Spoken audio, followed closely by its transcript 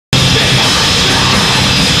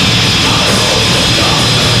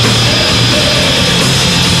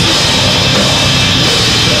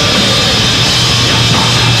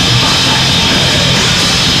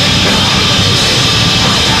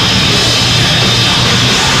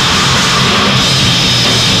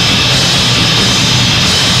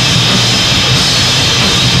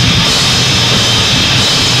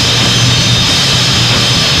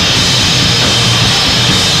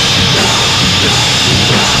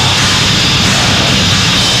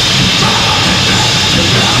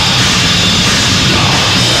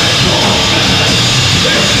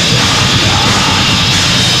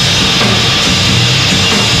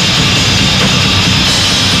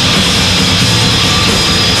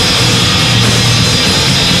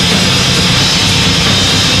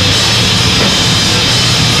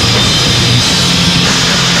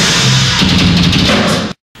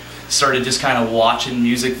started just kind of watching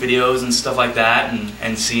music videos and stuff like that,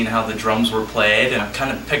 and seeing how the drums were played, and I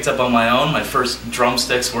kind of picked up on my own. My first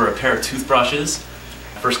drumsticks were a pair of toothbrushes.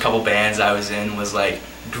 First couple bands I was in was like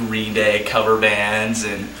Green Day cover bands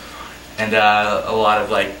and a lot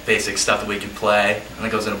of like basic stuff that we could play. I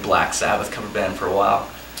think I was in a Black Sabbath cover band for a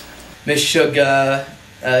while. Meshuggah,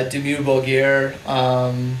 Dimmu Borgir,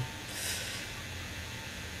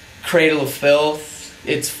 Cradle of Filth.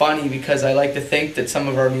 It's funny because I like to think that some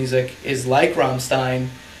of our music is like Rammstein,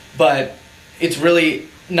 but it's really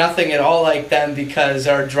nothing at all like them because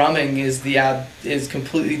our drumming is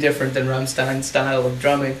completely different than Rammstein's style of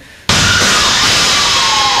drumming.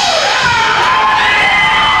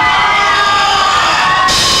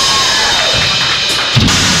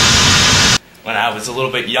 When I was a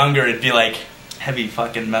little bit younger, it'd be like heavy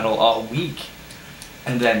fucking metal all week,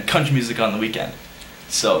 and then country music on the weekend.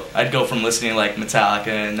 So I'd go from listening to like Metallica,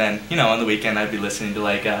 and then, you know, on the weekend I'd be listening to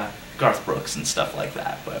like Garth Brooks and stuff like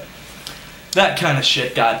that. But that kind of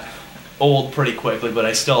shit got old pretty quickly, but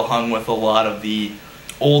I still hung with a lot of the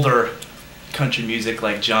older country music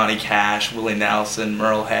like Johnny Cash, Willie Nelson,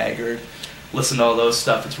 Merle Haggard. Listen to all those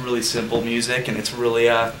stuff. It's really simple music, and it's really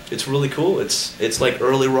cool. It's like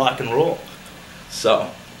early rock and roll.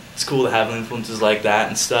 So it's cool to have influences like that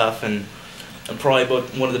and stuff. And I'm probably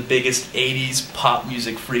about one of the biggest 80s pop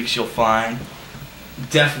music freaks you'll find.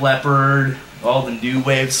 Def Leppard, all the new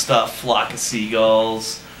wave stuff, Flock of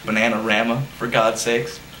Seagulls, Bananarama, for God's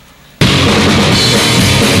sakes.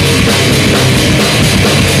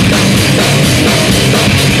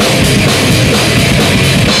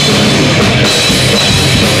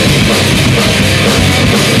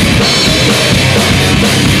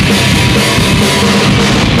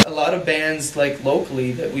 A lot of bands like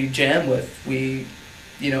locally that we jam with, we,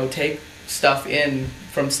 you know, take stuff in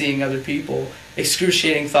from seeing other people.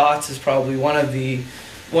 Excruciating Thoughts is probably one of the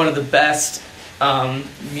best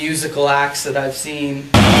musical acts that I've seen.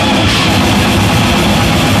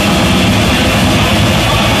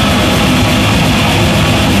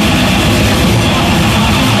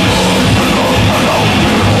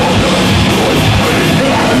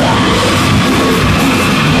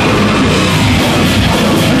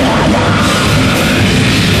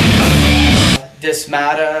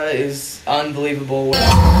 Dismata is unbelievable.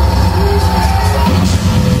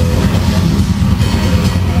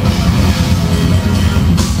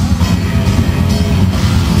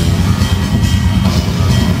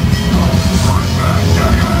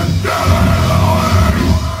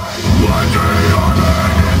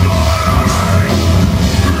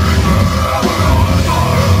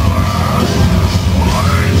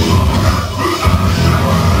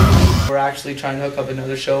 We're actually trying to hook up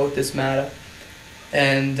another show with Dismata.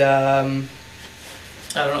 And I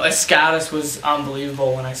don't know, Escatus was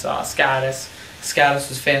unbelievable when I saw Escatus. Escatus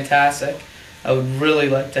was fantastic. I would really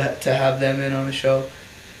like to have them in on the show.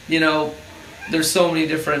 You know, there's so many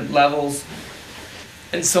different levels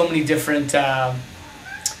and so many different time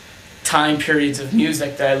periods of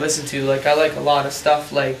music that I listen to. Like, I like a lot of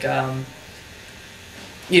stuff like,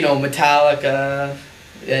 you know, Metallica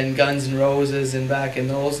and Guns N' Roses and back in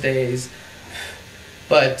those days.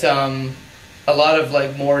 But a lot of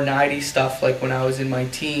like more 90s stuff, like when I was in my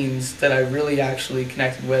teens, that I really actually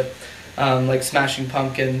connected with, like Smashing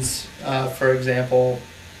Pumpkins, for example.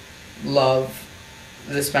 Love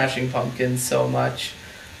the Smashing Pumpkins so much.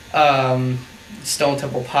 Stone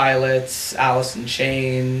Temple Pilots, Alice in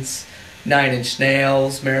Chains, Nine Inch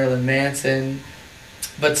Nails, Marilyn Manson.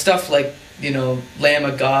 But stuff like, you know, Lamb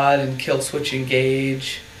of God and Killswitch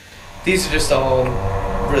Engage. These are just all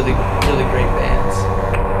really, really great bands.